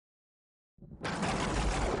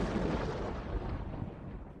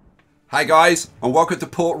Hey guys, and welcome to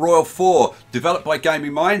Port Royale 4, developed by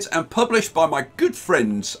Gaming Minds and published by my good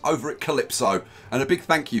friends over at Calypso. And a big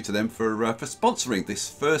thank you to them for sponsoring this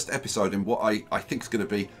first episode in what I think is going to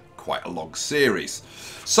be quite a long series.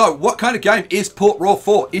 So, what kind of game is Port Royale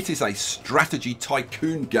 4? It is a strategy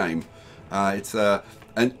tycoon game. It's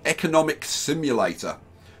an economic simulator,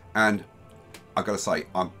 and I've got to say,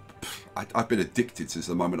 I've been addicted since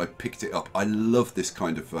the moment I picked it up. I love this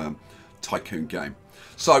kind of tycoon game.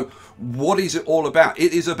 So, what is it all about?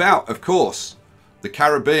 It is about, of course, the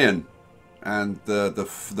Caribbean and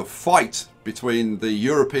the fight between the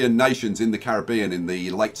European nations in the Caribbean in the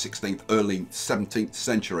late 16th, early 17th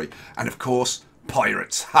century. And, of course,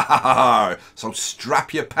 pirates. So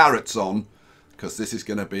strap your parrots on, because this is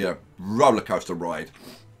going to be a roller coaster ride.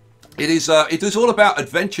 It is all about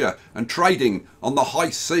adventure and trading on the high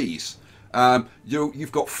seas.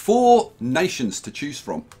 You've got 4 nations to choose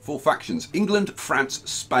from, 4 factions: England, France,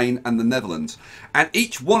 Spain and the Netherlands, and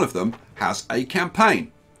each one of them has a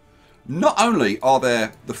campaign. Not only are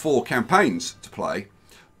there the 4 campaigns to play,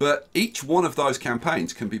 but each one of those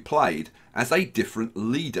campaigns can be played as a different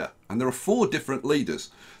leader, and there are 4 different leaders,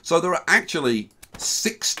 so there are actually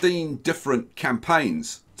 16 different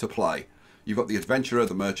campaigns to play. You've got the adventurer,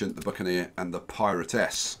 the merchant, the buccaneer and the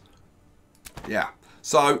piratess. Yeah,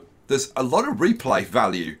 so there's a lot of replay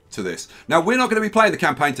value to this. Now, we're not going to be playing the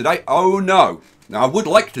campaign today. Oh, no. Now, I would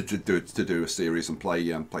like to do a series and play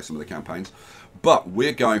some of the campaigns. But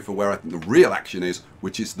we're going for where I think the real action is,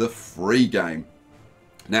 which is the free game.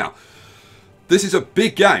 Now, this is a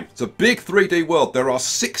big game. It's a big 3D world. There are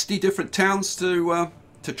 60 different towns to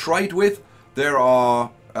trade with. There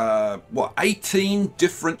are, 18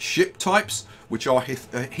 different ship types, which are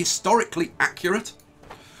historically accurate.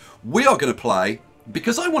 We are going to play,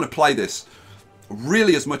 because I want to play this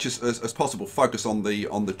really as much as possible, focus on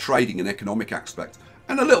the trading and economic aspect,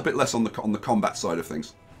 and a little bit less on the combat side of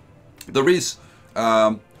things. There is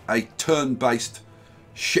a turn-based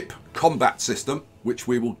ship combat system, which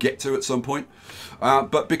we will get to at some point.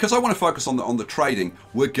 But because I want to focus on the trading,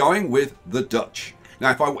 we're going with the Dutch.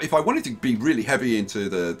 Now, if I wanted to be really heavy into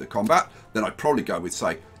the combat, then I'd probably go with,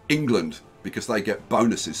 say, England, because they get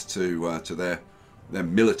bonuses to their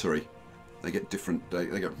military. They get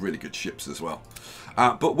they get really good ships as well.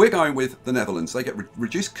 But we're going with the Netherlands. They get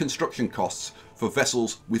reduced construction costs for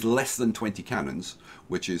vessels with less than 20 cannons,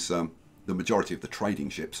 which is the majority of the trading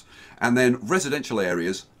ships. And then residential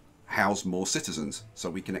areas house more citizens, so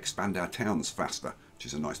we can expand our towns faster, which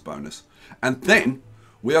is a nice bonus. And then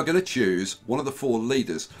we are going to choose one of the 4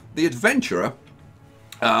 leaders. The adventurer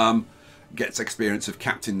gets experience of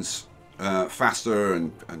captains faster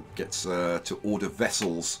and gets to order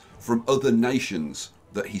vessels from other nations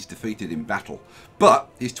that he's defeated in battle,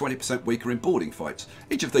 but he's 20% weaker in boarding fights.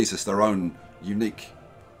 Each of these has their own unique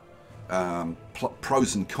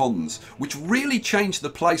pros and cons, which really change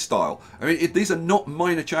the play style. I mean, these are not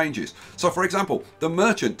minor changes. So, for example, the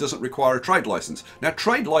merchant doesn't require a trade license. Now,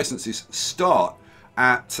 trade licenses start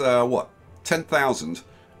at 10,000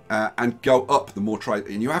 and go up the more trade,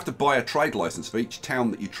 and you have to buy a trade license for each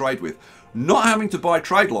town that you trade with. Not having to buy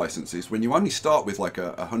trade licenses when you only start with like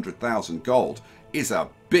 100,000 gold is a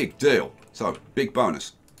big deal. So, big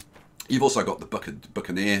bonus. You've also got the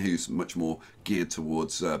buccaneer, who's much more geared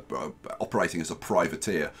towards operating as a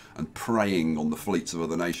privateer and preying on the fleets of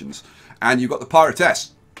other nations. And you've got the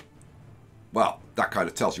piratess. Well, that kind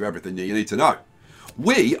of tells you everything you need to know.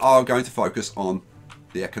 We are going to focus on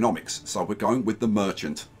the economics. So we're going with the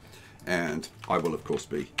merchant. And I will, of course,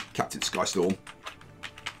 be Captain Skystorm.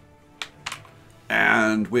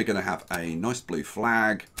 And we're going to have a nice blue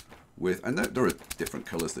flag with, and there are different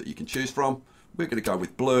colours that you can choose from. We're going to go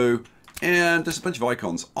with blue, and there's a bunch of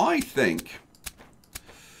icons. I think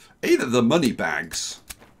either the money bags,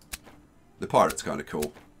 the pirate's kind of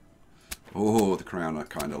cool. Oh, the crown I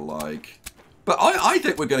kind of like. But I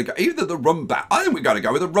think we're going to go either the rum barrel. I think we're going to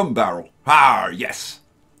go with a rum barrel. Ah, yes.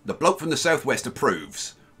 The bloke from the southwest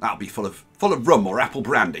approves. That'll be full of rum or apple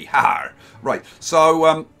brandy. Ha! Right.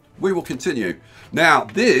 So we will continue. Now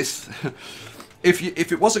this,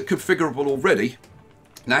 if it wasn't configurable already,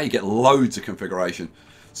 now you get loads of configuration.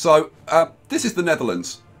 So this is the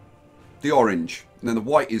Netherlands, the orange, and then the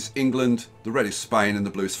white is England, the red is Spain, and the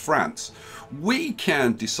blue is France. We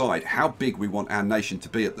can decide how big we want our nation to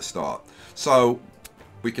be at the start. So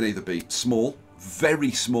we can either be small,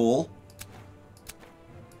 very small,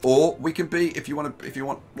 or we can be, if you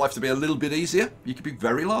want life to be a little bit easier, you can be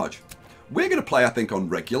very large. We're going to play, I think, on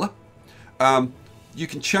regular. You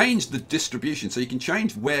can change the distribution, so you can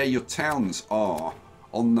change where your towns are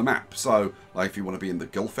on the map. So like if you want to be in the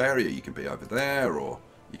Gulf area, you can be over there, or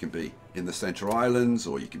you can be in the Central Islands,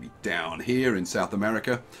 or you can be down here in South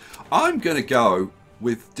America. I'm going to go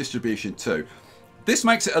with distribution 2. This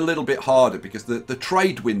makes it a little bit harder because the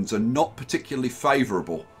trade winds are not particularly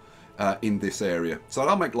favourable in this area. So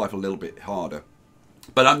that'll make life a little bit harder.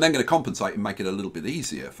 But I'm then going to compensate and make it a little bit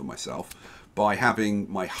easier for myself by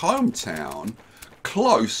having my hometown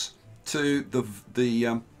close to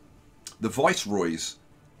the Viceroy's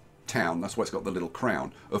town. That's why it's got the little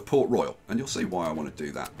crown of Port Royale. And you'll see why I want to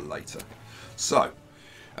do that later. So,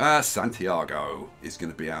 Santiago is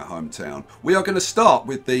going to be our hometown. We are going to start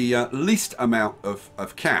with the least amount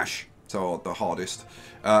of cash, so the hardest.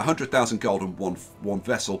 100,000 gold and one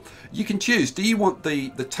vessel. You can choose. Do you want the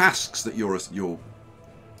tasks that you're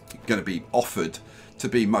going to be offered to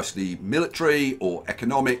be mostly military or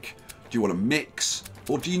economic? Do you want a mix,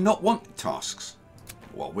 or do you not want tasks?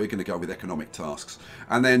 Well, we're going to go with economic tasks.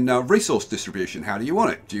 And then resource distribution. How do you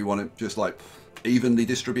want it? Do you want it just like evenly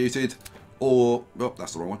distributed, or oh,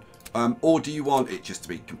 that's the wrong one? Or do you want it just to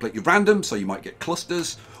be completely random, so you might get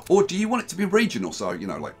clusters? Or do you want it to be regional, so you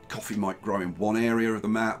know, like coffee might grow in one area of the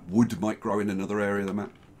map, wood might grow in another area of the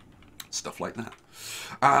map, stuff like that.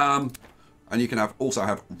 And you can also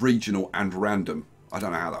have regional and random. I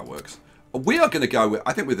don't know how that works. We are going to go with,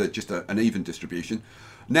 I think, with just an even distribution.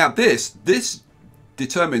 Now this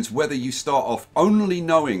determines whether you start off only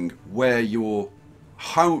knowing where your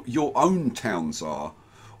own towns are,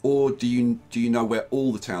 or do you know where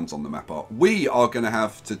all the towns on the map are. We are going to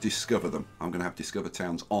have to discover them. I'm going to have discover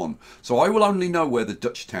towns on. So I will only know where the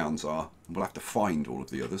Dutch towns are. We'll have to find all of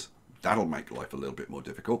the others. That'll make life a little bit more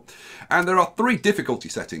difficult. And there are 3 difficulty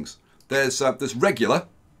settings. There's regular,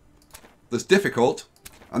 there's difficult,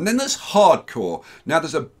 and then there's hardcore. Now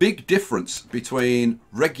there's a big difference between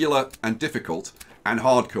regular and difficult and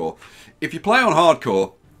hardcore. If you play on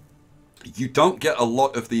hardcore, you don't get a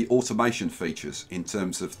lot of the automation features in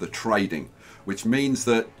terms of the trading, which means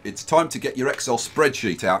that it's time to get your Excel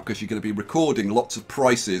spreadsheet out, because you're going to be recording lots of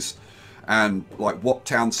prices and like what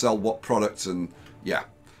towns sell what products, and yeah,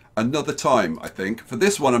 another time. I think for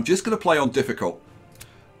this one I'm just going to play on difficult.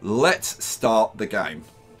 Let's start the game.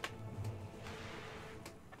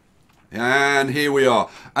 And here we are.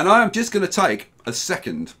 And I am just going to take a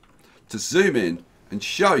second to zoom in and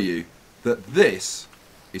show you that this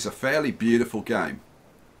is a fairly beautiful game.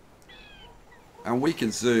 And we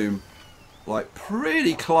can zoom like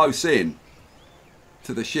pretty close in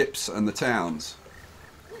to the ships and the towns.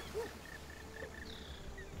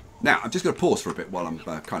 Now, I'm just going to pause for a bit while I'm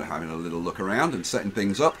kind of having a little look around and setting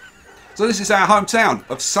things up. So this is our hometown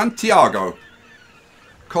of Santiago,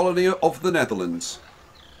 colony of the Netherlands.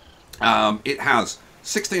 It has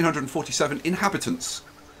 1,647 inhabitants,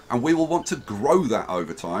 and we will want to grow that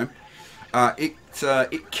over time.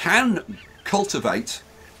 It can cultivate,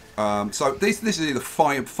 so this is either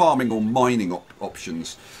farming or mining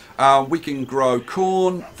options. We can grow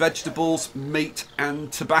corn, vegetables, meat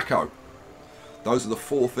and tobacco. Those are the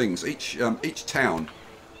 4 things. Each town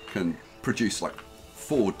can produce like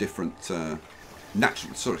 4 different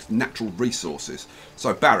natural resources.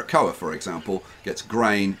 So Baracoa, for example, gets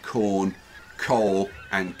grain, corn, coal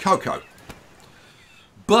and cocoa.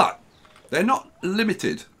 But they're not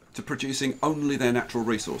limited to producing only their natural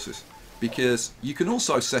resources, because you can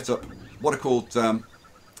also set up what are called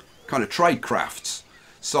kind of trade crafts.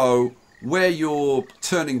 So where you're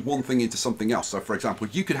turning one thing into something else. So for example,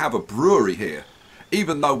 you could have a brewery here.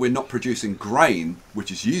 Even though we're not producing grain,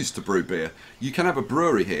 which is used to brew beer, you can have a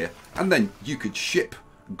brewery here, and then you could ship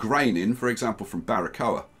grain in, for example, from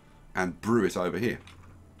Baracoa, and brew it over here.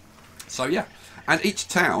 So yeah, and each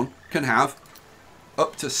town can have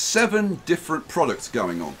up to 7 different products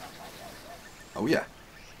going on. Oh yeah,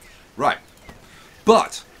 right.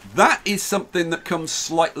 But that is something that comes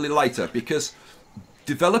slightly later, because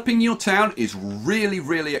developing your town is really,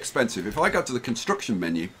 really expensive. If I go to the construction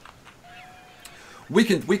menu, we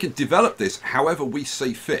can develop this however we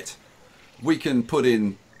see fit. We can put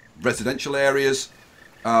in residential areas.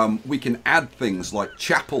 We can add things like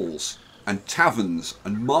chapels and taverns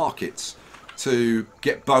and markets to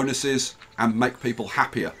get bonuses and make people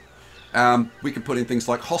happier. We can put in things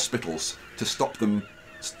like hospitals to stop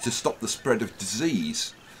the spread of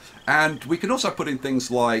disease. And we can also put in things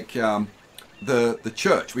like the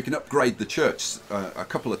church. We can upgrade the church a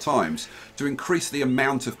couple of times to increase the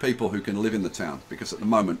amount of people who can live in the town, because at the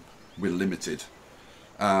moment we're limited.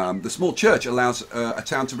 The small church allows a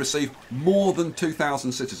town to receive more than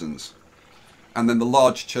 2,000 citizens, and then the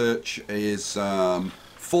large church is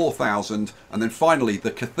 4,000, and then finally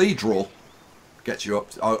the cathedral gets you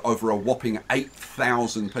up over a whopping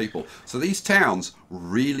 8,000 people. So these towns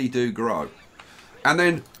really do grow. And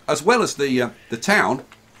then, as well as the town,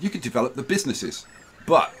 you can develop the businesses.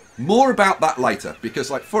 But more about that later, because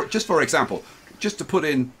like just for example, just to put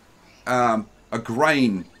in a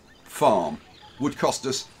grain farm would cost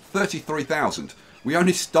us 33,000. We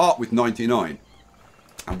only start with 99,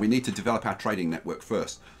 and we need to develop our trading network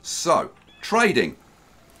first. So, trading.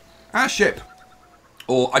 Our ship,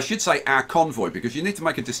 or I should say our convoy, because you need to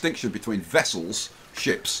make a distinction between vessels,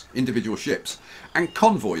 ships, individual ships, and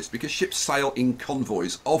convoys, because ships sail in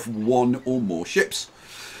convoys of one or more ships.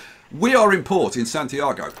 We are in port in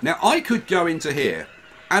Santiago. Now, I could go into here,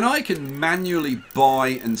 and I can manually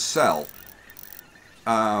buy and sell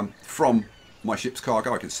from my ship's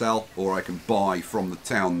cargo. I can sell, or I can buy from the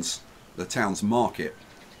town's market,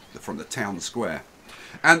 from the town square.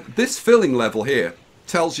 And this filling level here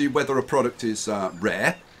tells you whether a product is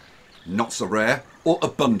rare, not so rare, or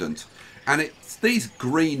abundant. And it's these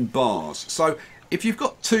green bars. So if you've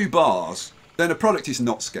got 2 bars, then a product is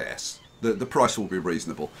not scarce. The price will be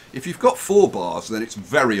reasonable. If you've got 4 bars, then it's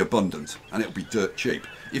very abundant and it'll be dirt cheap.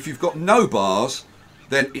 If you've got no bars,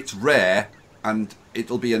 then it's rare and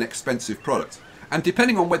it'll be an expensive product. And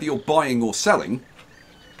depending on whether you're buying or selling,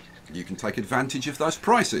 you can take advantage of those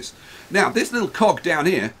prices. Now, this little cog down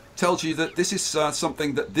here tells you that this is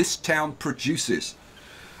something that this town produces.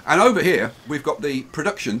 And over here, we've got the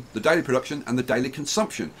production, the daily production and the daily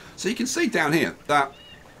consumption. So you can see down here that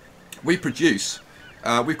we produce,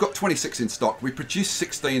 we've got 26 in stock, we produce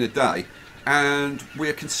 16 a day, and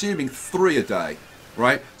we're consuming 3 a day,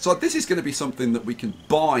 right? So this is going to be something that we can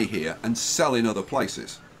buy here and sell in other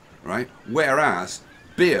places, right? Whereas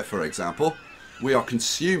beer, for example, we are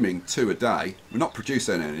consuming 2 a day, we're not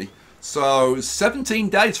producing any. So 17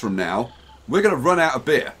 days from now, we're going to run out of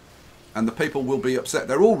beer, and the people will be upset.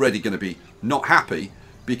 They're already going to be not happy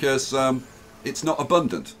because it's not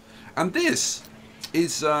abundant. And this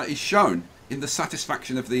is shown in the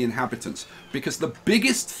satisfaction of the inhabitants, because the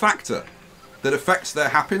biggest factor that affects their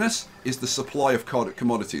happiness is the supply of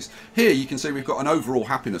commodities. Here you can see we've got an overall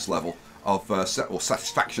happiness level of or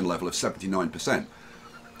satisfaction level of 79%.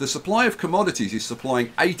 The supply of commodities is supplying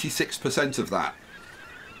 86% of that.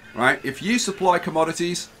 Right? If you supply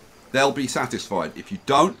commodities, they'll be satisfied. If you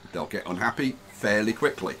don't, they'll get unhappy fairly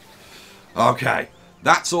quickly. Okay,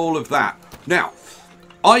 that's all of that. Now,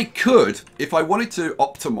 I could, if I wanted to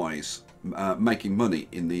optimize making money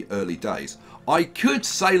in the early days, I could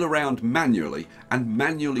sail around manually and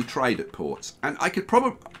manually trade at ports, and I could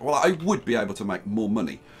probably, well, I would be able to make more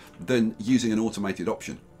money than using an automated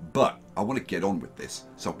option. But I want to get on with this,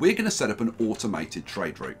 so we're going to set up an automated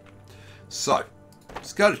trade route. So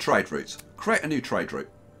let's go to trade routes, create a new trade route.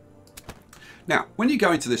 Now, when you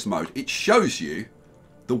go into this mode, it shows you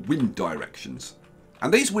the wind directions,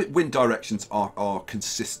 and these wind directions are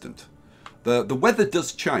consistent. The weather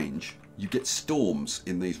does change. You get storms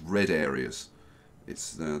in these red areas.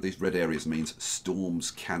 These red areas means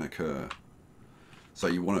storms can occur. So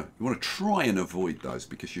you want to try and avoid those,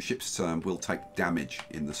 because your ships will take damage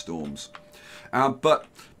in the storms. But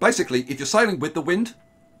basically, if you're sailing with the wind,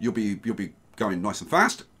 you'll be going nice and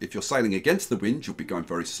fast. If you're sailing against the wind, you'll be going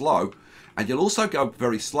very slow, and you'll also go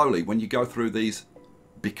very slowly when you go through these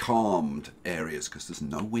becalmed areas, because there's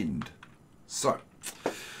no wind. So,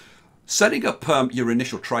 setting up your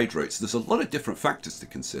initial trade routes, there's a lot of different factors to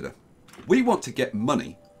consider. We want to get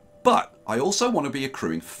money, but I also want to be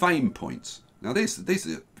accruing fame points. Now these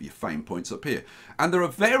are your fame points up here, and there are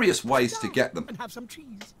various ways to get them.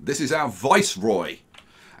 This is our Viceroy.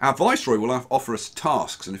 Our Viceroy will offer us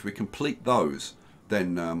tasks, and if we complete those,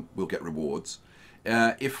 then we'll get rewards.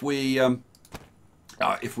 If we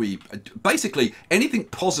basically, anything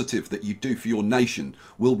positive that you do for your nation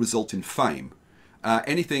will result in fame.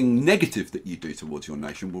 Anything negative that you do towards your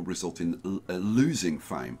nation will result in losing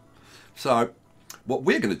fame. So what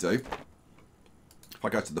we're going to do, if I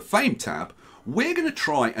go to the fame tab, we're going to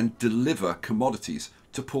try and deliver commodities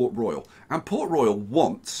to Port Royale. And Port Royale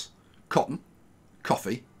wants cotton,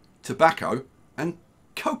 coffee, tobacco and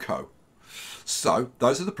cocoa. So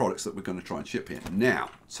those are the products that we're going to try and ship here.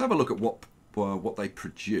 Now, let's have a look at what they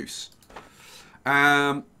produce.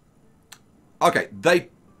 Okay,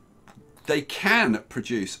 they can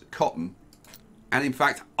produce cotton, and in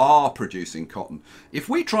fact are producing cotton. If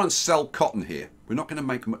we try and sell cotton here, we're not going to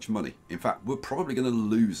make much money. In fact, we're probably going to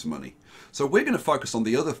lose money. So we're going to focus on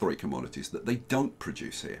the other 3 commodities that they don't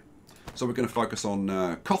produce here. So we're going to focus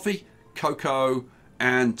on coffee, cocoa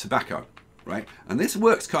and tobacco, right? And this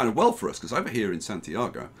works kind of well for us, because over here in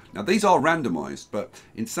Santiago, now these are randomized, but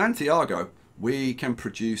in Santiago we can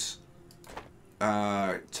produce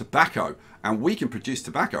tobacco, and we can produce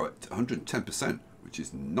tobacco at 110%, which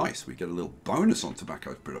is nice. We get a little bonus on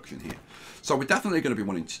tobacco production here. So we're definitely going to be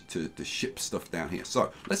wanting to ship stuff down here.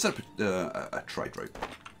 So let's set up a trade route.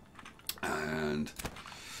 And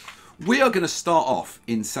we are going to start off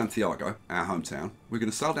in Santiago, our hometown. We're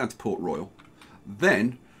going to sail down to Port Royale.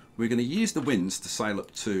 Then we're going to use the winds to sail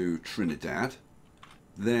up to Trinidad.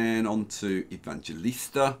 Then on to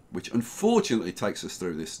Evangelista, which unfortunately takes us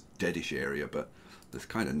through this deadish area, but there's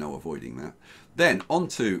kind of no avoiding that. Then on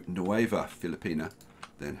to Nueva Filipina,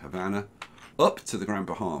 then Havana, up to the Grand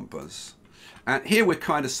Bahamas. And here we're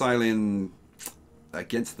kind of sailing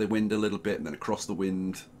against the wind a little bit, and then across the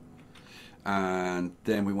wind. And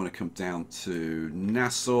then we want to come down to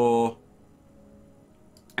Nassau,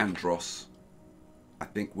 Andros. I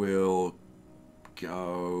think we'll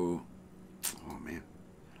go, oh man,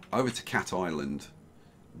 over to Cat Island.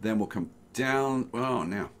 Then we'll come down, oh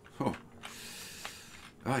now, oh,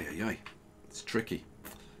 it's tricky.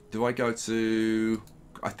 Do I go to,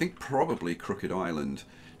 I think probably Crooked Island.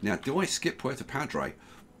 Now, do I skip Puerto Padre?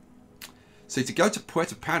 See, to go to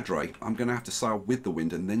Puerto Padre, I'm going to have to sail with the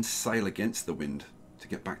wind and then sail against the wind to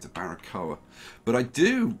get back to Baracoa. But I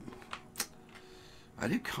do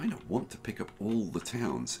kind of want to pick up all the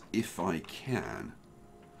towns if I can.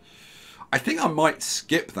 I think I might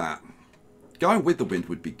skip that. Going with the wind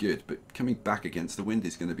would be good, but coming back against the wind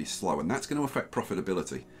is going to be slow, and that's going to affect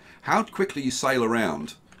profitability. How quickly you sail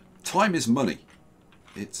around, time is money.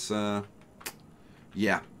 It's,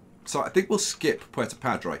 yeah. So I think we'll skip Puerto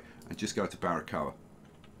Padre and just go to Baracoa.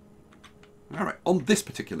 Alright, on this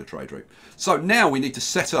particular trade route. So now we need to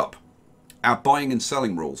set up our buying and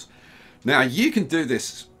selling rules. Now you can do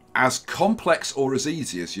this as complex or as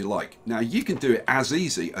easy as you like. Now you can do it as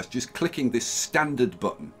easy as just clicking this standard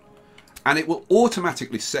button, and it will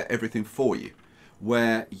automatically set everything for you,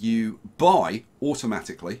 where you buy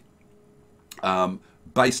automatically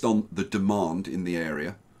based on the demand in the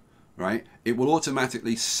area, right? It will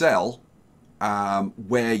automatically sell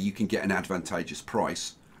where you can get an advantageous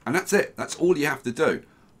price, and that's it. That's all you have to do.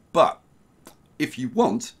 But if you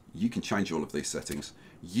want, you can change all of these settings.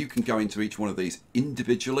 You can go into each one of these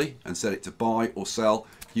individually and set it to buy or sell.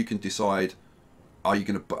 You can decide, are you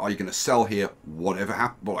going to sell here, whatever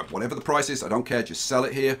the price is, I don't care, just sell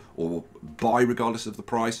it here, or buy regardless of the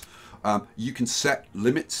price. You can set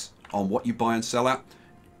limits on what you buy and sell at.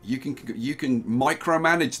 You can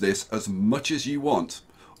micromanage this as much as you want,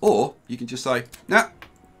 or you can just say, nah,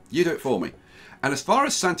 you do it for me. And as far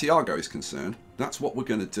as Santiago is concerned, that's what we're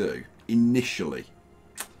going to do initially.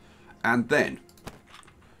 And then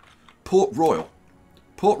Port Royale.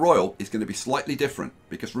 Port Royale is going to be slightly different,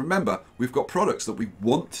 because remember, we've got products that we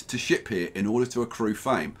want to ship here in order to accrue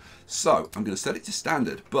fame. So I'm going to set it to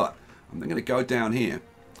standard, but I'm then going to go down here.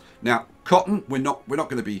 Now, cotton, we're not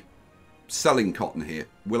going to be selling cotton here.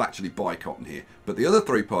 We'll actually buy cotton here. But the other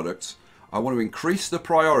three products, I want to increase the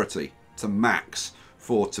priority to max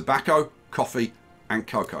for tobacco, coffee, and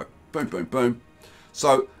cocoa. Boom, boom, boom.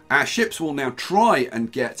 So our ships will now try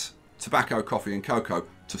and get tobacco, coffee, and cocoa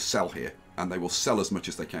to sell here, and they will sell as much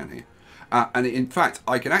as they can here. And in fact,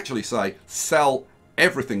 I can actually say sell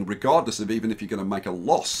everything, regardless of even if you're going to make a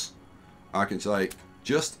loss. I can say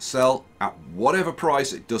just sell at whatever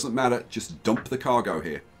price, it doesn't matter, just dump the cargo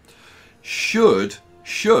here. Should,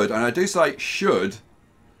 and I do say should,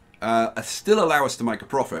 still allow us to make a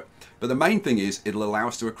profit, but the main thing is it'll allow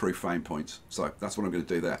us to accrue fame points. So that's what I'm going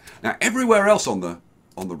to do there. Now everywhere else on the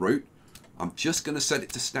route, I'm just going to set it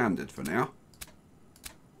to standard for now.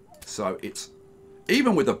 So it's,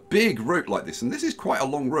 even with a big route like this, and this is quite a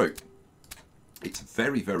long route, it's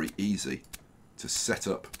very, very easy to set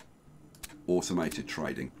up automated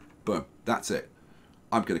trading. Boom, that's it.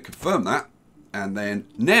 I'm going to confirm that. And then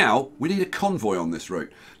now we need a convoy on this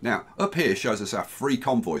route. Now up here shows us our free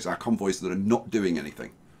convoys, our convoys that are not doing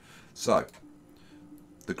anything. So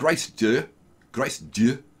the Grace Dieu,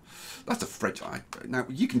 that's a French. Now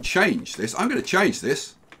you can change this. I'm going to change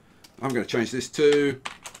this. I'm going to change this to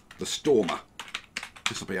the Stormer.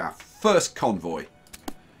 This will be our first convoy,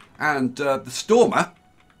 and the Stormer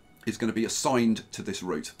is going to be assigned to this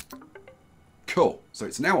route. Cool. So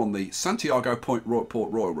it's now on the Santiago Port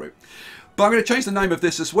Royale route. But I'm going to change the name of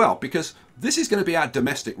this as well, because this is going to be our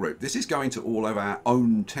domestic route. This is going to all of our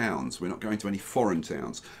own towns. We're not going to any foreign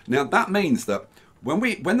towns. Now that means that when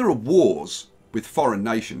there are wars with foreign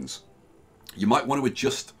nations, you might want to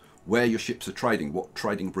adjust where your ships are trading, what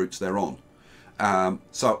trading routes they're on.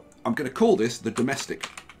 So I'm going to call this the domestic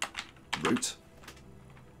route.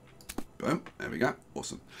 Boom, there we go,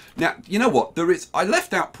 awesome. Now, you know what, I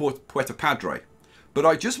left out Puerto Padre, but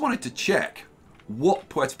I just wanted to check what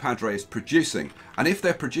Puerto Padre is producing, and if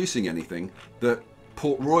they're producing anything that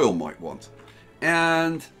Port Royale might want.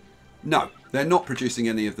 And no, they're not producing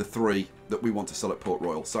any of the 3 that we want to sell at Port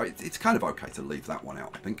Royale, so it's kind of okay to leave that one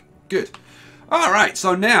out, I think. Good. Alright,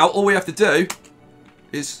 so now all we have to do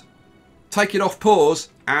is take it off pause,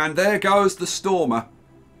 and there goes the Stormer.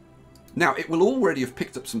 Now, it will already have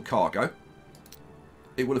picked up some cargo.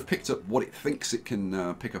 It will have picked up what it thinks it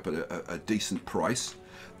can pick up at a decent price.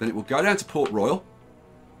 Then it will go down to Port Royale,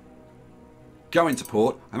 go into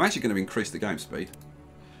port. I'm actually going to increase the game speed.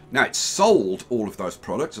 Now, it's sold all of those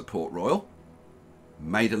products at Port Royale,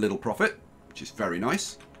 made a little profit, which is very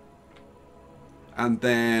nice. And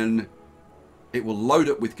then it will load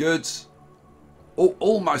up with goods,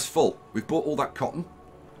 almost full. We've bought all that cotton,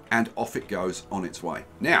 and off it goes on its way.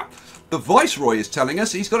 Now, the Viceroy is telling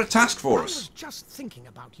us he's got a task for us. I was just thinking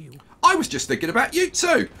about you. I was just thinking about you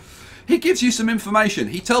too. He gives you some information.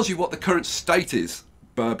 He tells you what the current state is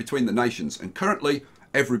between the nations, and currently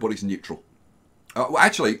everybody's neutral. Well,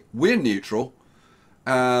 actually, we're neutral,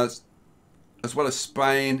 as well as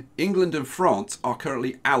Spain. England and France are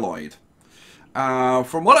currently allied.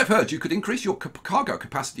 From what I've heard, you could increase your cargo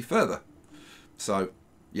capacity further. So,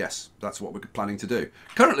 yes, that's what we're planning to do.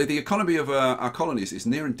 Currently, the economy of our colonies is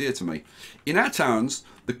near and dear to me. In our towns,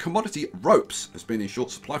 the commodity ropes has been in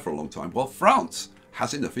short supply for a long time, while France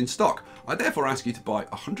has enough in stock. I therefore ask you to buy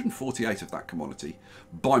 148 of that commodity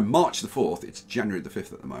by March the 4th, it's January the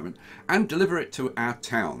 5th at the moment, and deliver it to our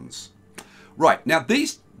towns. Right, now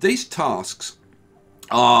these tasks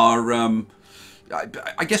are,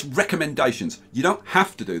 I guess, recommendations. You don't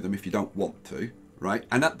have to do them if you don't want to, right?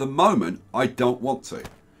 And at the moment, I don't want to,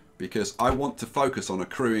 because I want to focus on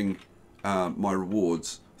accruing my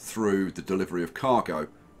rewards through the delivery of cargo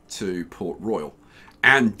to Port Royale,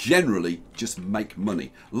 and generally just make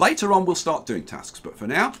money. Later on we'll start doing tasks, but for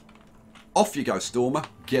now, off you go, Stormer,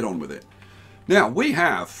 get on with it. Now we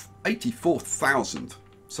have 84,000,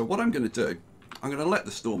 so what I'm going to do, I'm going to let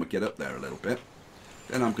the Stormer get up there a little bit,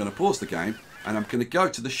 then I'm going to pause the game, and I'm going to go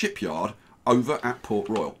to the shipyard over at Port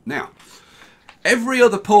Royale. Now, every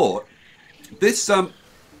other port, this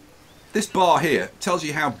bar here tells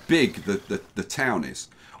you how big the town is.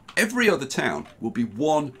 Every other town will be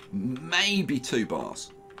 1, maybe 2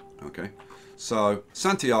 bars. Okay, so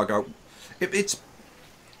Santiago, it's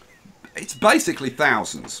basically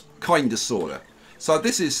thousands, kind of, sort of. So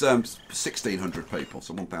this is 1,600 people,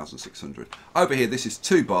 so 1,600. Over here, this is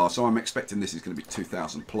 2 bars, so I'm expecting this is going to be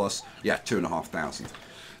 2,000 plus. Yeah, 2,500.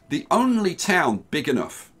 The only town big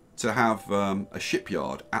enough to have a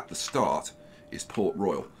shipyard at the start is Port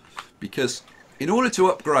Royale, because in order to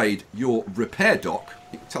upgrade your repair dock,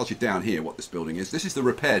 it tells you down here what this building is. This is the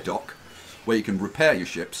repair dock where you can repair your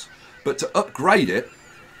ships, but to upgrade it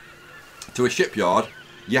to a shipyard,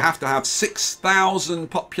 you have to have 6,000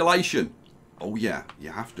 population. Oh yeah, you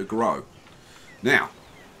have to grow. Now,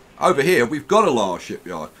 over here we've got a large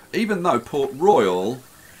shipyard, even though Port Royale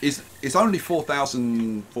is only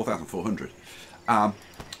 4,400.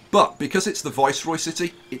 But because it's the Viceroy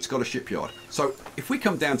city, it's got a shipyard. So if we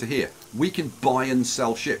come down to here, we can buy and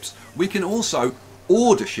sell ships. We can also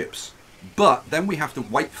order ships, but then we have to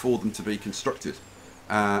wait for them to be constructed.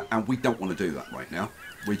 And we don't want to do that right now.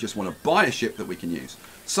 We just want to buy a ship that we can use.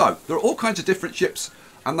 So there are all kinds of different ships,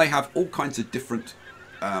 and they have all kinds of different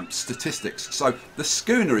statistics. So the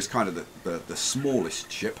schooner is kind of the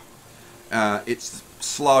smallest ship. It's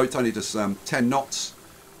slow, it only does 10 knots.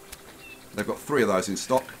 They've got 3 of those in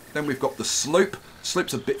stock. Then we've got the sloop.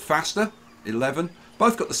 Sloop's a bit faster, 11.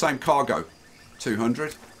 Both got the same cargo,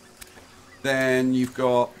 200. Then you've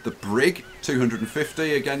got the brig,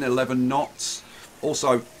 250, again 11 knots.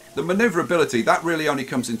 Also, the manoeuvrability, that really only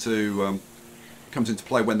comes into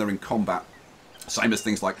play when they're in combat. Same as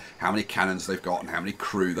things like how many cannons they've got and how many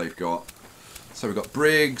crew they've got. So we've got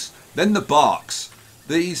brigs. Then the barks.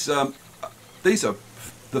 These are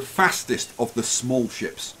the fastest of the small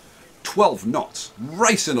ships. 12 knots,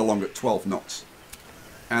 racing along at 12 knots.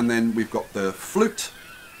 And then we've got the flute,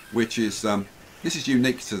 which is this is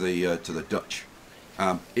unique to the Dutch.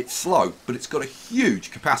 It's slow, but it's got a huge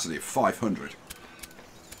capacity of 500,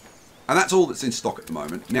 and that's all that's in stock at the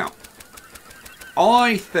moment. Now,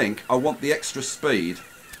 I think I want the extra speed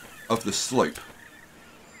of the sloop.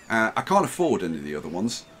 I can't afford any of the other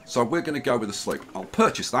ones, so we're going to go with the sloop. I'll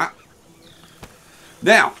purchase that.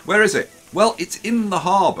 Now, where is it? Well, it's in the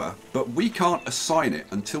harbour, but we can't assign it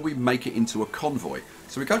until we make it into a convoy.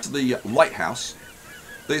 So we go to the lighthouse.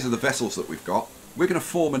 These are the vessels that we've got. We're going to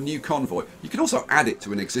form a new convoy. You can also add it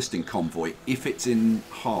to an existing convoy if it's in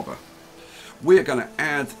harbour. We're going to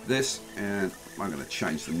add this, and I'm going to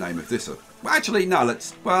change the name of this. Well, actually, no,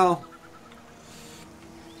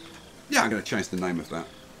 Yeah, I'm going to change the name of that.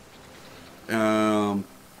 I'm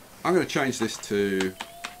going to change this to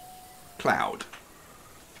Cloud.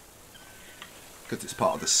 Because it's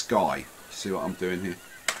part of the sky. You see what I'm doing here?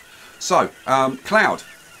 So, Cloud.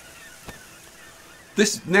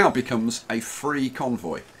 This now becomes a free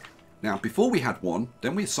convoy. Now, before we had one,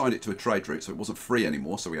 then we assigned it to a trade route, so it wasn't free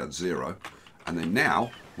anymore, so we had 0. And then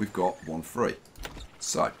now, we've got 1 free.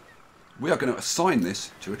 So, we are going to assign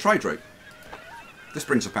this to a trade route. This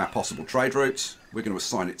brings up our possible trade routes. We're going to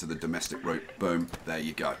assign it to the domestic route. Boom, there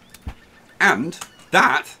you go. And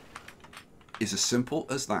that is as simple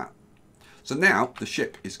as that. So now, the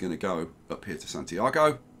ship is going to go up here to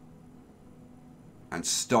Santiago and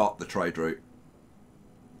start the trade route.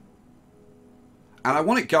 And I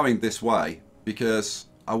want it going this way because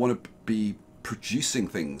I want to be producing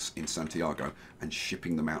things in Santiago and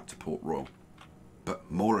shipping them out to Port Royale. But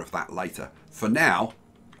more of that later. For now,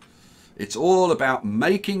 it's all about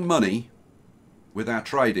making money with our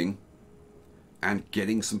trading and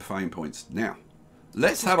getting some fame points. Now,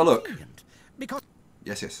 let's have a look.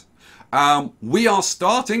 Yes. We are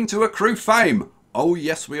starting to accrue fame. Oh,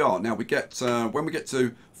 yes, we are. Now, we get when we get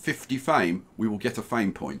to 50 fame, we will get a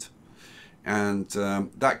fame point. And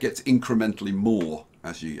that gets incrementally more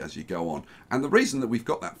as you go on. And the reason that we've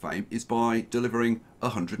got that fame is by delivering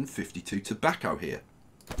 152 tobacco here.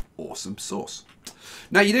 Awesome sauce.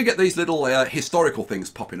 Now you do get these little historical things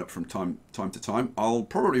popping up from time to time. I'll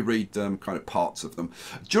probably read kind of parts of them.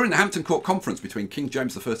 During the Hampton Court Conference between King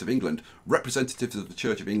James I of England, representatives of the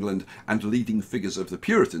Church of England and leading figures of the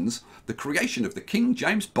Puritans, the creation of the King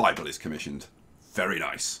James Bible is commissioned. Very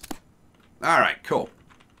nice. Alright, cool.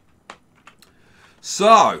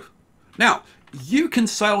 So, now, you can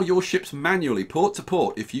sail your ships manually port to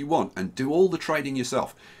port if you want and do all the trading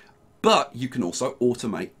yourself. But you can also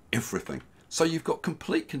automate everything. So you've got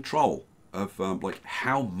complete control of like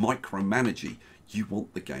how micromanagey you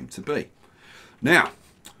want the game to be. Now,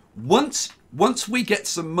 once we get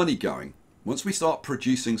some money going, once we start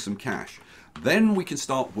producing some cash, then we can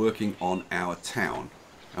start working on our town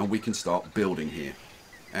and we can start building here.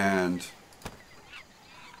 And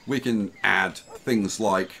we can add things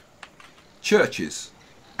like churches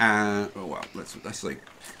and well, let's see.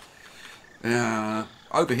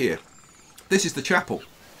 Over here, this is the chapel.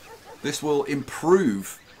 This will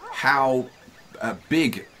improve how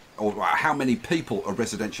big or how many people a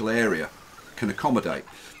residential area can accommodate.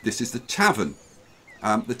 This is the tavern.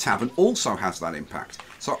 The tavern also has that impact.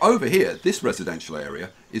 So over here, this residential area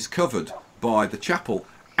is covered by the chapel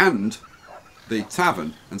and the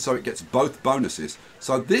tavern, and so it gets both bonuses.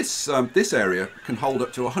 So this this area can hold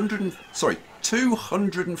up to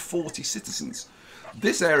 240 citizens.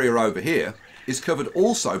 This area over here is covered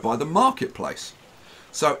also by the marketplace,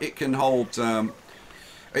 so it can hold.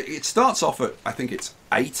 It starts off at, I think it's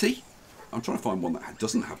 80. I'm trying to find one that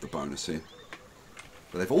doesn't have the bonus here,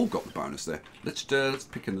 but they've all got the bonus there. Let's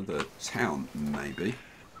pick another town, maybe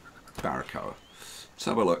Barracoa. Let's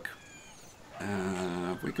have a look.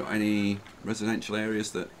 Have we got any residential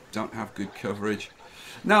areas that don't have good coverage?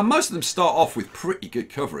 Now, most of them start off with pretty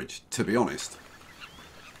good coverage, to be honest.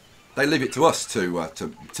 They leave it to us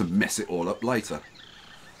to mess it all up later.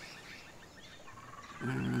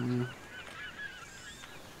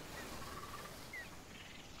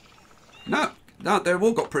 No, they've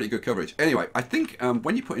all got pretty good coverage. Anyway, I think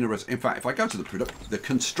when you put in in fact, if I go to the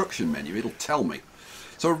construction menu, it'll tell me.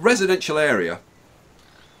 So a residential area,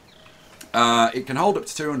 it can hold up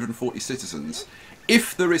to 240 citizens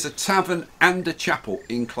if there is a tavern and a chapel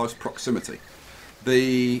in close proximity.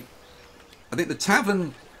 I think the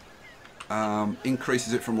tavern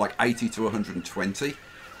increases it from like 80 to 120,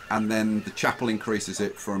 and then the chapel increases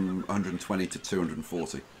it from 120 to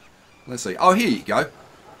 240. Let's see. Oh, here you go.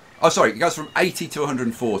 Oh, sorry, it goes from 80 to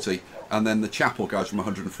 140, and then the chapel goes from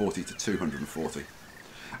 140 to 240.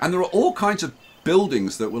 And there are all kinds of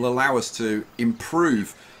buildings that will allow us to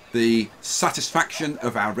improve the satisfaction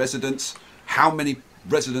of our residents, how many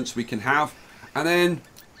residents we can have, and then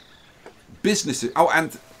businesses. Oh,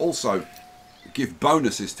 and also give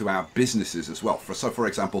bonuses to our businesses as well. So, for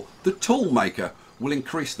example, the tool maker will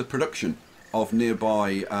increase the production of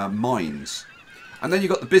nearby mines. And then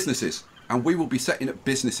you've got the businesses, and we will be setting up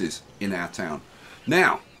businesses in our town.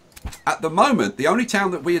 Now, at the moment, the only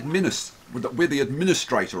town that we're the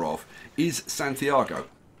administrator of is Santiago.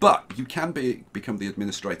 But you can become the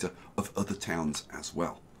administrator of other towns as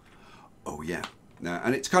well. Oh yeah. Now,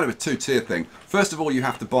 and it's kind of a two-tier thing. First of all, you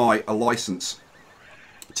have to buy a license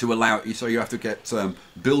to allow you, so you have to get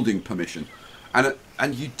building permission,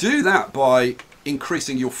 and you do that by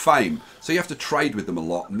increasing your fame. So you have to trade with them a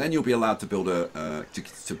lot, and then you'll be allowed to build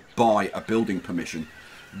to buy a building permission.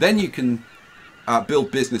 Then you can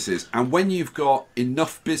build businesses, and when you've got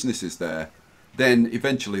enough businesses there, then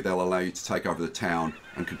eventually they'll allow you to take over the town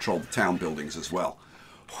and control the town buildings as well.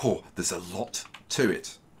 Oh, there's a lot to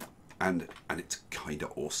it, and it's kind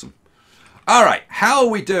of awesome. All right, how are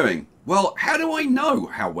we doing? Well, how do I know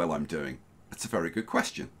how well I'm doing? That's a very good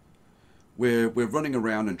question. We're running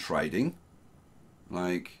around and trading.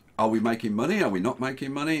 Like, are we making money? Are we not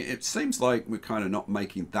making money? It seems like we're kind of not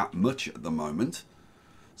making that much at the moment.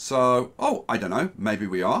 So, oh, I don't know, maybe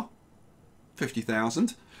we are.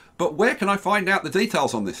 50,000. But where can I find out the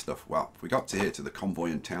details on this stuff? Well, if we go up to here to the convoy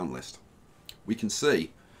and town list, we can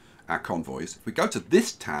see our convoys. If we go to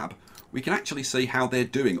this tab, we can actually see how they're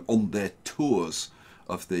doing on their tours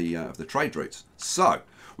of the trade routes. So,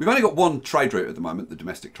 we've only got one trade route at the moment, the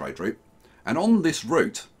domestic trade route. And on this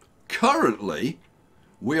route, currently,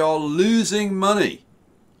 we are losing money.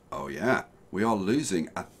 Oh yeah, we are losing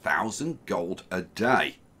 1,000 gold a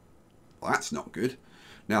day. Well, that's not good.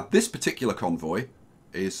 Now, this particular convoy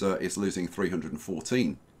is losing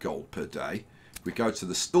 314 gold per day. If we go to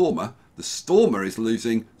the Stormer is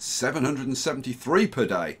losing 773 per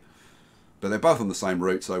day. But they're both on the same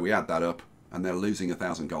route, so we add that up, and they're losing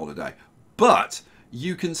 1,000 gold a day. But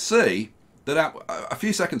you can see that a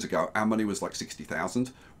few seconds ago, our money was like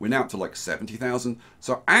 60,000. We're now up to like 70,000.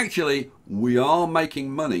 So actually, we are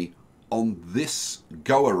making money on this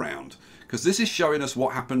go-around, because this is showing us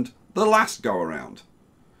what happened the last go-around.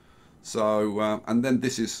 So, and then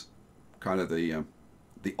this is kind of the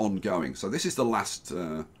ongoing. So this is the last.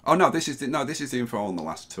 Oh no, this is the info on the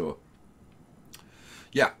last tour.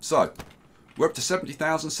 Yeah, so we're up to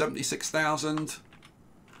 70,000, 76,000.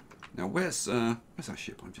 Now where's our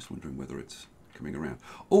ship? I'm just wondering whether it's coming around.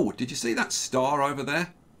 Oh, did you see that star over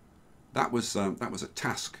there? That was a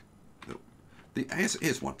task.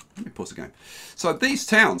 Here's one. Let me pause the game. So these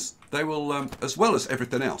towns, they will, as well as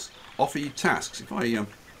everything else, offer you tasks. If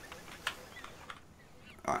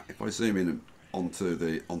I zoom in onto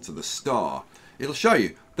the star, it'll show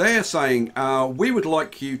you. They are saying we would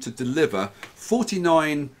like you to deliver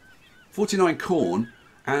 49 corn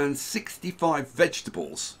and 65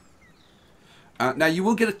 vegetables. Now you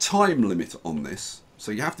will get a time limit on this,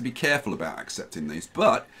 so you have to be careful about accepting these.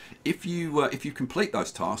 But if you complete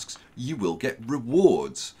those tasks, you will get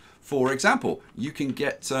rewards. For example, you can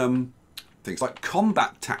get things like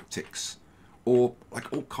combat tactics, or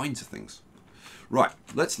like all kinds of things. Right,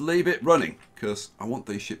 let's leave it running, because I want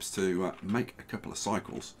these ships to make a couple of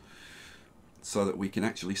cycles so that we can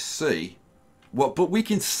actually see. Well, but we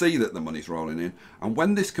can see that the money's rolling in, and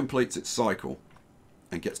when this completes its cycle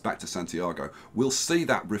and gets back to Santiago, we'll see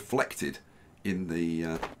that reflected in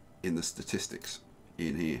the statistics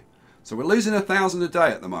in here. So we're losing 1,000 a day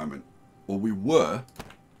at the moment, or we were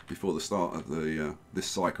before the start of this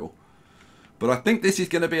cycle. But I think this is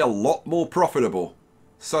going to be a lot more profitable.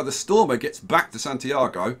 So the Stormer gets back to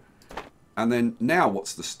Santiago, and then now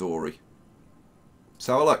what's the story?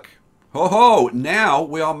 So look, ho ho! Now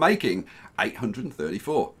we are making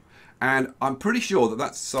 834, and I'm pretty sure that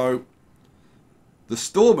that's so. The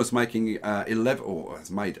Stormer's making 11, or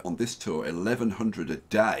has made on this tour 1,100 a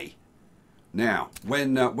day. Now,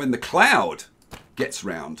 when the Cloud gets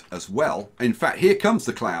round as well, in fact, here comes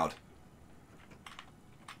the Cloud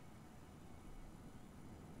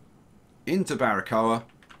into Baracoa.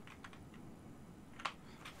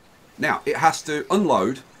 Now, it has to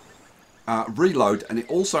unload, reload, and it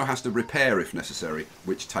also has to repair if necessary,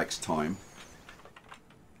 which takes time.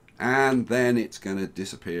 And then it's going to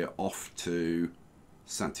disappear off to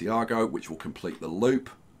Santiago, which will complete the loop.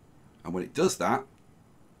 And when it does that,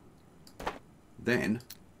 then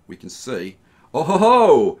we can see, oh ho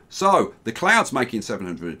ho! So the Cloud's making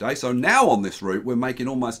 700 a day. So now on this route, we're making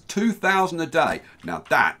almost 2,000 a day. Now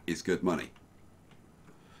that is good money.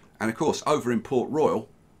 And of course, over in Port Royale,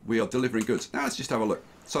 we are delivering goods. Now let's just have a look.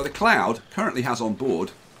 So the Cloud currently has on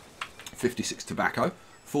board 56 tobacco,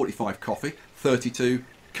 45 coffee, 32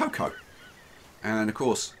 cocoa. And of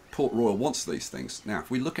course, Port Royale wants these things. Now, if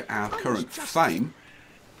we look at our current fame,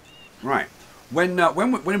 right, when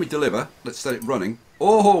we deliver, let's set it running.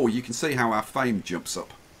 Oh, you can see how our fame jumps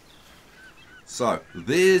up. So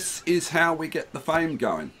this is how we get the fame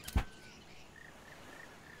going.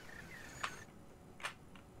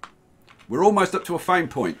 We're almost up to a fame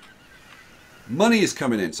point. Money is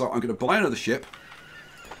coming in, so I'm going to buy another ship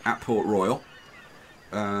at Port Royale.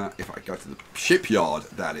 If I go to the shipyard,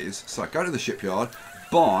 that is. So I go to the shipyard,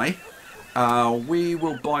 buy. We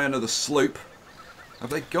will buy another sloop. Have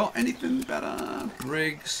they got anything better?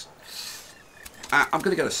 Brigs. I'm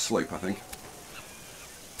going to get a sloop, I think.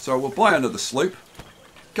 So we'll buy another sloop,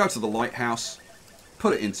 go to the lighthouse,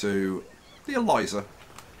 put it into the Eliza,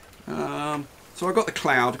 So I've got the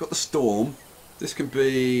cloud, I've got the storm. This can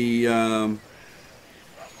be the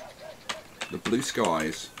blue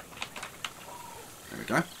skies. There we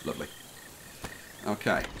go, lovely.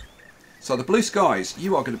 Okay, so the blue skies,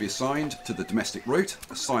 you are going to be assigned to the domestic route.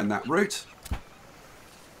 Assign that route.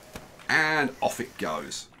 And off it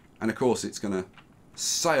goes. And of course it's going to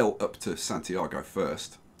sail up to Santiago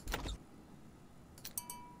first.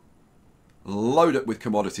 Load up with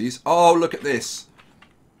commodities. Oh, look at this.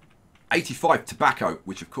 85 tobacco,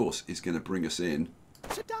 which of course is going to bring us in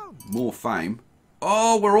Sit down. more fame.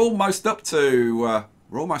 Oh, we're almost up to a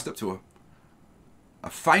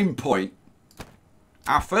fame point.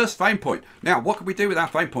 Our first fame point. Now, what can we do with our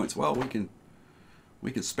fame points? Well,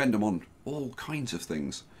 we can spend them on all kinds of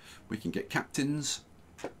things. We can get captains.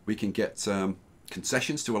 We can get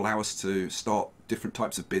concessions to allow us to start different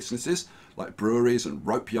types of businesses, like breweries and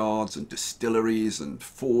rope yards and distilleries and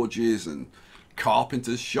forges and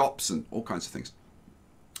carpenters' shops and all kinds of things.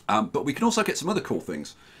 But we can also get some other cool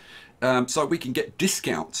things. So we can get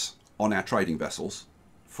discounts on our trading vessels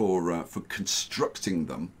for constructing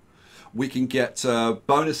them. We can get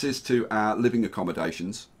bonuses to our living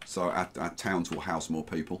accommodations, so our towns will house more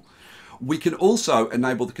people. We can also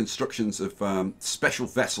enable the constructions of special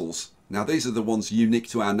vessels. Now these are the ones unique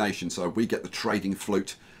to our nation, so we get the trading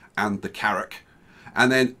flute and the carrack.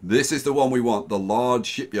 And then this is the one we want, the large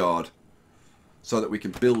shipyard, so that we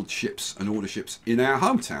can build ships and order ships in our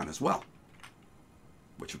hometown as well,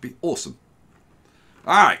 which would be awesome.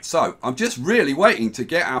 Alright, so I'm just really waiting to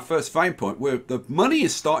get our first fame point where the money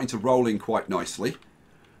is starting to roll in quite nicely.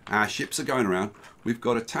 Our ships are going around. We've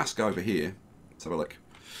got a task over here. Let's have a look.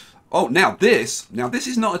 Oh, now this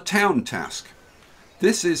is not a town task.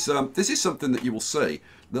 This is something that you will see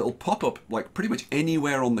that'll pop up like pretty much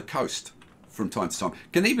anywhere on the coast from time to time.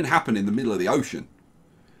 Can even happen in the middle of the ocean.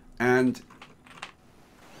 And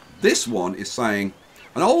this one is saying,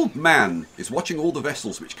 an old man is watching all the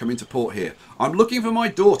vessels which come into port here. I'm looking for my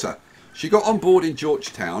daughter. She got on board in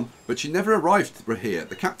Georgetown, but she never arrived here.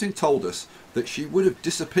 The captain told us that she would have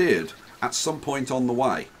disappeared at some point on the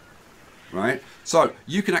way. Right? So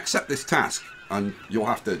you can accept this task and you'll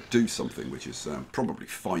have to do something, which is probably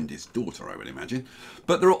find his daughter, I would imagine.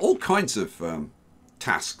 But there are all kinds of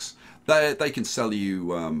tasks. They can sell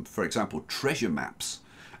you, for example, treasure maps.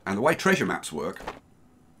 And the way treasure maps work,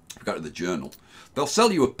 if you go to the journal, they'll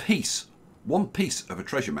sell you one piece of a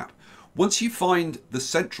treasure map. Once you find the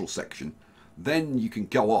central section, then you can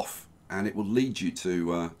go off and it will lead you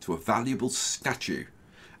to a valuable statue.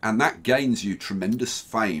 And that gains you tremendous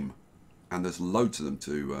fame. And there's loads of them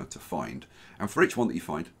to find. And for each one that you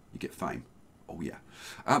find, you get fame. Oh yeah.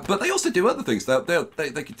 But they also do other things.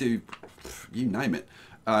 They could do, you name it.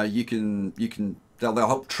 They'll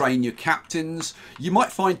help train your captains. You might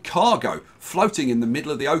find cargo floating in the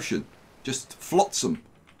middle of the ocean, just flotsam,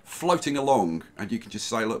 floating along, and you can just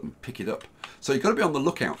sail up and pick it up. So you've got to be on the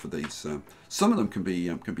lookout for these. Some of them can be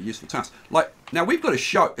useful tasks. Like now, we've got a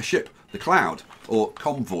ship, the Cloud, or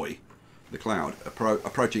convoy, the Cloud,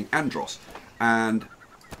 approaching Andros. And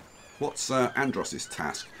what's Andros's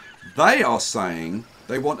task? They are saying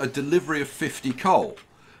they want a delivery of 50 coal.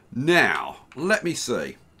 Now, let me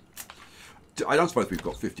see. I don't suppose we've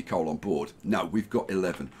got 50 coal on board. No, we've got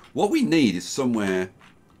 11. What we need is somewhere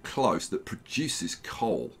close that produces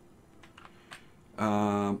coal.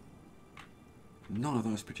 None of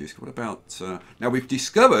those produce. What about... now, we've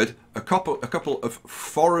discovered a couple of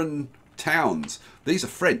foreign towns. These are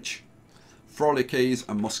French. Frolicies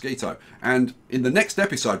and Mosquito. And in the next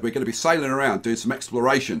episode, we're going to be sailing around doing some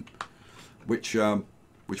exploration, which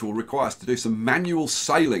will require us to do some manual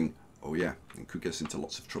sailing. Oh yeah, it could get us into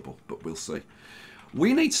lots of trouble, but we'll see.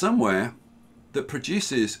 We need somewhere that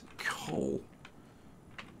produces coal.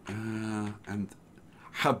 And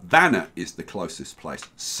Havana is the closest place.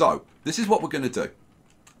 So, this is what we're going to do.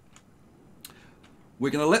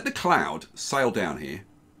 We're going to let the Cloud sail down here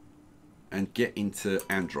and get into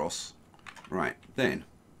Andros. Right, then,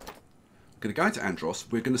 we're going to go into Andros.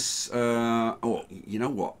 We're going to... oh, you know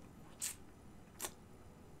what?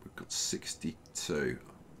 We've got 62.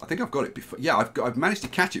 I think I've got it before. Yeah, I've managed to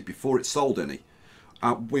catch it before it sold any.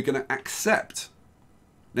 We're going to accept.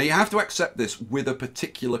 Now you have to accept this with a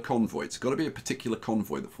particular convoy. It's got to be a particular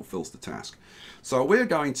convoy that fulfills the task. So we're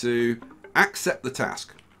going to accept the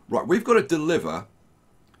task. Right, we've got to deliver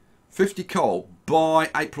 50 coal by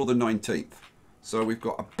April the 19th. So we've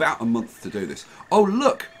got about a month to do this. Oh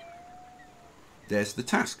look, there's the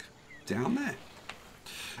task down there.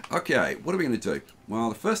 Okay, what are we going to do? Well,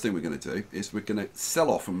 the first thing we're going to do is we're going to sell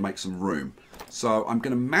off and make some room. So I'm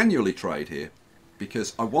going to manually trade here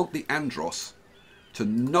because I want the Andros to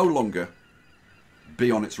no longer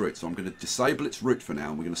be on its route. So I'm going to disable its route for now,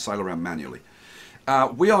 and we're going to sail around manually.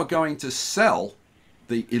 We are going to sell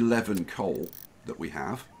the 11 coal that we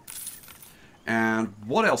have. And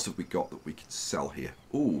what else have we got that we can sell here?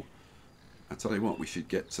 Ooh, I tell you what, we should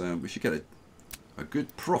get a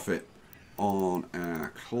good profit on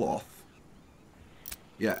our cloth.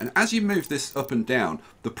 Yeah, and as you move this up and down,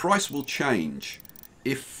 the price will change.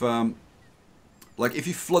 If like if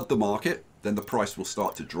you flood the market, then the price will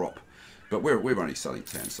start to drop. But we're only selling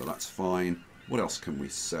 10, so that's fine. What else can we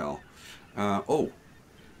sell? Oh,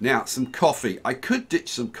 now some coffee. I could ditch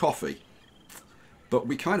some coffee, but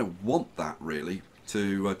we kind of want that really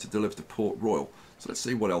to deliver to Port Royale. So let's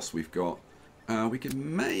see what else we've got. We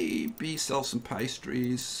can maybe sell some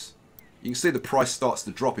pastries. You can see the price starts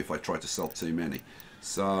to drop if I try to sell too many.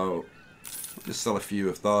 So I'll just sell a few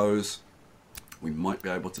of those. We might be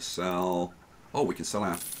able to sell... Oh, we can sell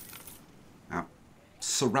our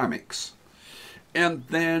ceramics. And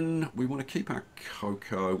then we want to keep our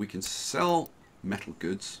cocoa. We can sell metal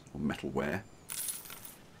goods or metalware.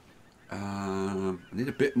 I need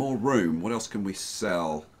a bit more room. What else can we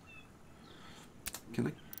sell? Can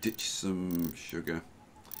I ditch some sugar?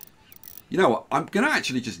 You know what? I'm going to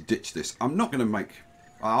actually just ditch this. I'm not going to make...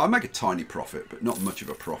 I'll make a tiny profit, but not much of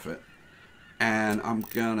a profit. And I'm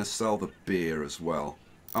going to sell the beer as well.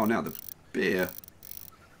 Oh, now the beer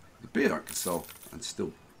I can sell and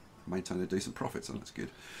still maintain a decent profit, so that's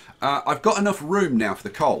good. I've got enough room now for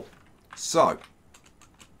the coal. So,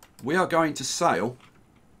 we are going to sail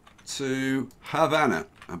to Havana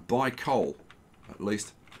and buy coal. At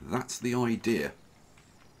least, that's the idea.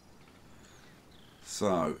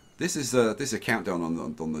 So, this is a countdown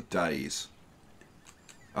on the days.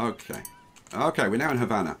 Okay. Okay, we're now in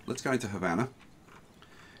Havana. Let's go into Havana.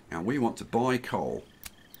 And we want to buy coal.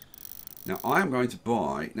 Now, I am going to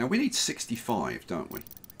buy... Now, we need 65, don't we?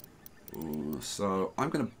 So, I'm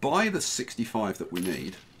going to buy the 65 that we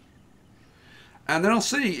need. And then I'll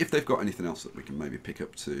see if they've got anything else that we can maybe pick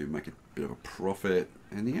up to make a bit of a profit.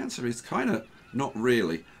 And the answer is kind of not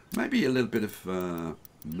really. Maybe a little bit of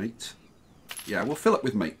meat. Yeah, we'll fill it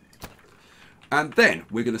with meat. And then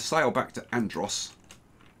we're going to sail back to Andros.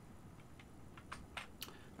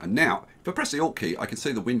 And now, if I press the Alt key, I can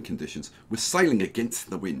see the wind conditions. We're sailing against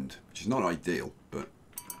the wind, which is not ideal, but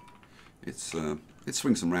it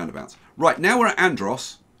swings some roundabouts. Right, now we're at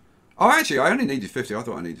Andros. Oh, actually, I only needed 50. I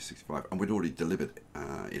thought I needed 65, and we'd already delivered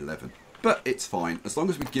 11. But it's fine. As long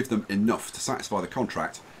as we give them enough to satisfy the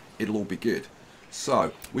contract, it'll all be good.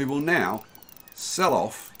 So, we will now sell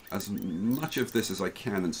off as much of this as I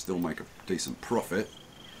can and still make a decent profit.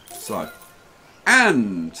 So,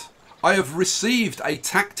 and I have received a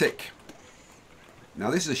tactic. Now,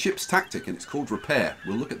 this is a ship's tactic, and it's called repair.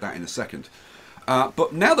 We'll look at that in a second.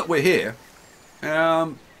 But now that we're here,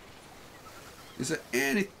 is there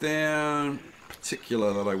anything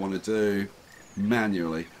particular that I want to do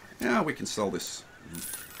manually? Yeah, we can sell this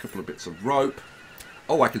couple of bits of rope.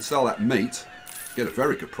 Oh, I can sell that meat. Get a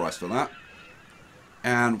very good price for that.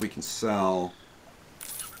 And we can sell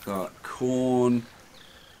corn.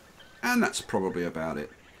 And that's probably about it.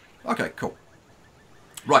 Okay, cool.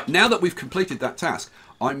 Right, now that we've completed that task,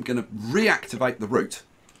 I'm going to reactivate the route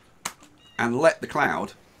and let the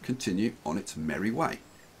cloud continue on its merry way.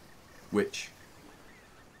 Which,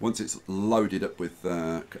 once it's loaded up with...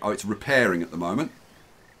 oh, it's repairing at the moment.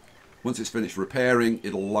 Once it's finished repairing,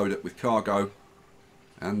 it'll load up with cargo.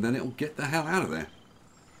 And then it'll get the hell out of there.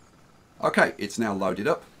 Okay, it's now loaded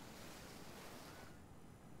up.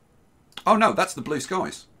 Oh no, that's the blue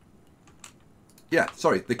skies. Yeah,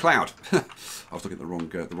 sorry, the cloud. I was looking at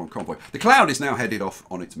the wrong convoy. The cloud is now headed off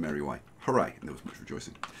on its merry way. Hooray, and there was much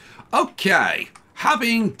rejoicing. Okay,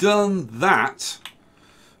 having done that,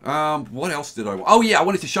 what else did I want? Oh yeah, I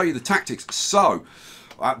wanted to show you the tactics. So,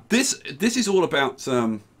 this is all about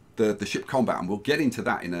the ship combat, and we'll get into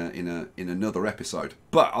that in another episode.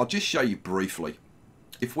 But I'll just show you briefly.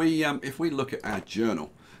 If we look at our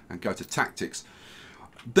journal and go to tactics,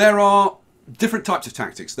 there are different types of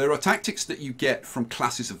tactics. There are tactics that you get from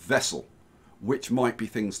classes of vessel, which might be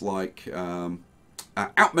things like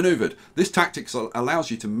outmaneuvered. This tactic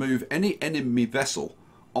allows you to move any enemy vessel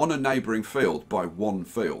on a neighbouring field by one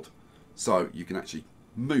field, so you can actually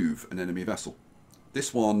move an enemy vessel.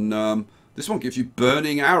 This one gives you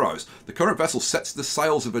burning arrows. The current vessel sets the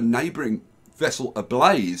sails of a neighbouring vessel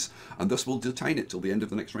ablaze, and thus will detain it till the end of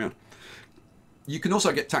the next round. You can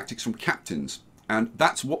also get tactics from captains. And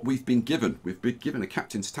that's what we've been given. We've been given a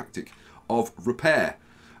captain's tactic of repair.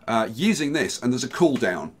 Using this, and there's a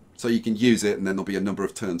cooldown. So you can use it, and then there'll be a number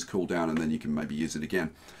of turns cooldown, and then you can maybe use it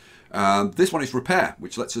again. This one is repair,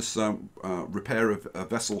 which lets us repair a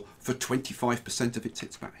vessel for 25% of its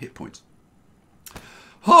hit points.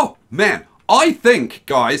 Oh, man. I think,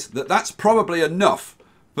 guys, that that's probably enough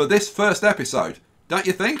for this first episode. Don't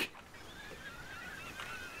you think?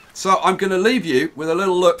 So I'm going to leave you with a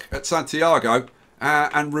little look at Santiago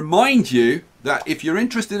and remind you that if you're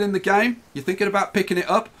interested in the game, you're thinking about picking it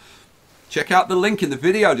up, check out the link in the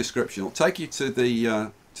video description. It'll take you to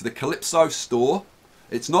the Calypso store.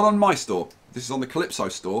 It's not on my store. This is on the Calypso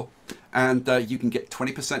store. And you can get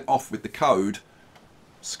 20% off with the code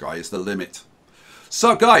Sky is the Limit.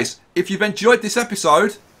 So guys, if you've enjoyed this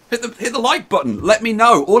episode, hit the like button. Let me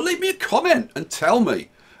know. Or leave me a comment and tell me.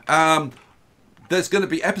 There's going to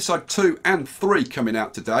be episode 2 and 3 coming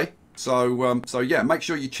out today. So yeah, make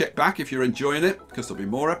sure you check back if you're enjoying it, because there'll be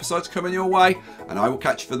more episodes coming your way. And I will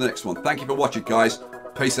catch you for the next one. Thank you for watching, guys.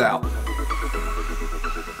 Peace out.